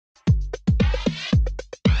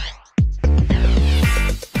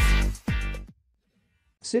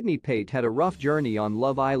Sydney Paight had a rough journey on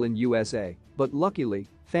Love Island USA, but luckily,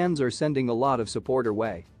 fans are sending a lot of support her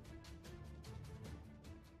way.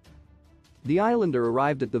 The Islander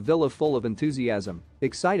arrived at the villa full of enthusiasm,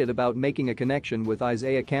 excited about making a connection with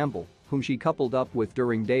Isaiah Campbell, whom she coupled up with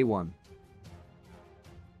during day one.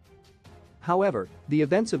 However, the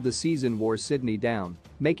events of the season wore Sydney down,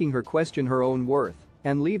 making her question her own worth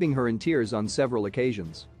and leaving her in tears on several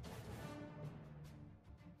occasions.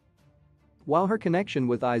 While her connection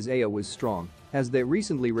with Isaiah was strong, as they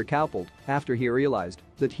recently recoupled after he realized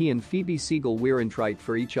that he and Phoebe Siegel were right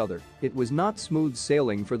for each other, it was not smooth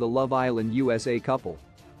sailing for the Love Island USA couple.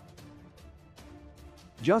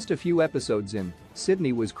 Just a few episodes in,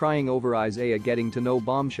 Sydney was crying over Isaiah getting to know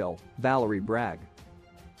bombshell Valerie Bragg.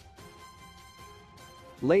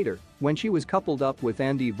 Later, when she was coupled up with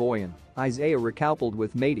Andy Voyan, Isaiah recoupled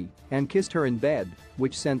with Matey and kissed her in bed,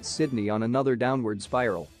 which sent Sydney on another downward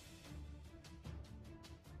spiral.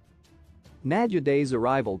 Nadia Day's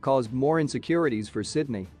arrival caused more insecurities for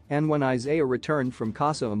Sydney, and when Isaiah returned from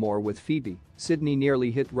Casa Amor with Phoebe, Sydney nearly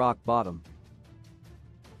hit rock bottom.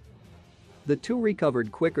 The two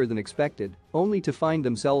recovered quicker than expected, only to find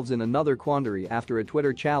themselves in another quandary after a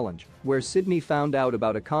Twitter challenge, where Sydney found out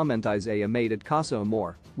about a comment Isaiah made at Casa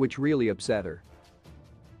Amor, which really upset her.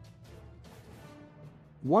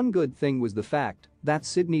 One good thing was the fact that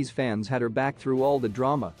Sydney's fans had her back through all the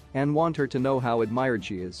drama and want her to know how admired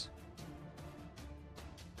she is.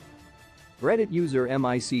 Reddit user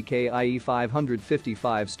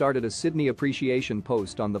MICKIE555 started a Sydney appreciation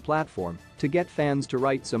post on the platform to get fans to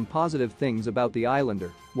write some positive things about the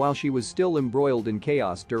Islander while she was still embroiled in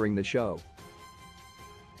chaos during the show.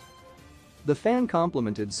 The fan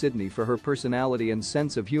complimented Sydney for her personality and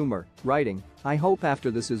sense of humor, writing, "I hope after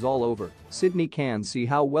this is all over, Sydney can see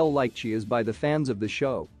how well liked she is by the fans of the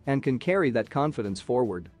show and can carry that confidence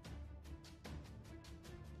forward."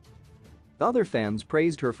 Other fans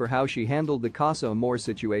praised her for how she handled the Casa Amor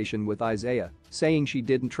situation with Isaiah, saying she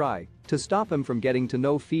didn't try to stop him from getting to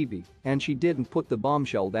know Phoebe and she didn't put the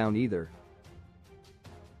bombshell down either.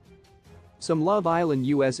 Some Love Island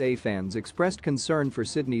USA fans expressed concern for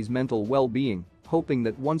Sydney's mental well-being, hoping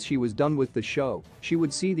that once she was done with the show, she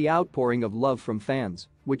would see the outpouring of love from fans,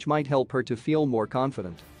 which might help her to feel more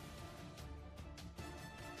confident.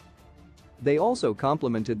 They also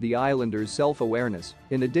complimented the Islander's self-awareness,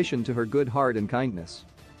 in addition to her good heart and kindness.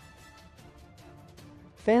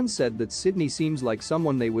 Fans said that Sydney seems like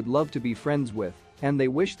someone they would love to be friends with, and they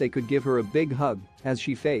wish they could give her a big hug as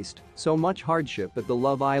she faced so much hardship at the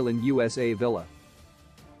Love Island USA villa.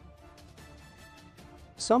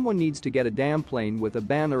 "Someone needs to get a damn plane with a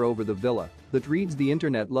banner over the villa that reads 'The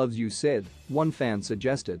internet loves you, Sid,'" one fan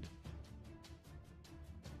suggested.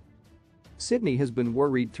 Sydney has been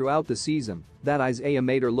worried throughout the season that Isaiah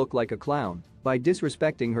made her look like a clown by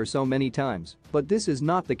disrespecting her so many times, but this is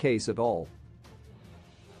not the case at all.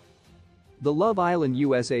 The Love Island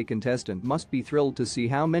USA contestant must be thrilled to see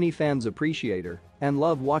how many fans appreciate her and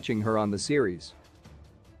love watching her on the series.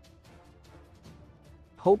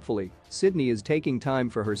 Hopefully, Sydney is taking time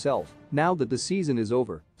for herself now that the season is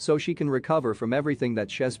over so she can recover from everything that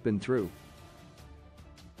she's been through.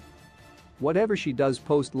 Whatever she does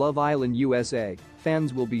post Love Island USA,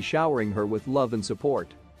 fans will be showering her with love and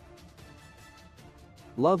support.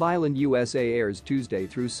 Love Island USA airs Tuesday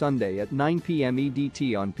through Sunday at 9 p.m.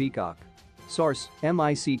 EDT on Peacock. Source: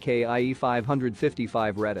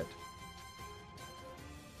 MICKIE555 Reddit.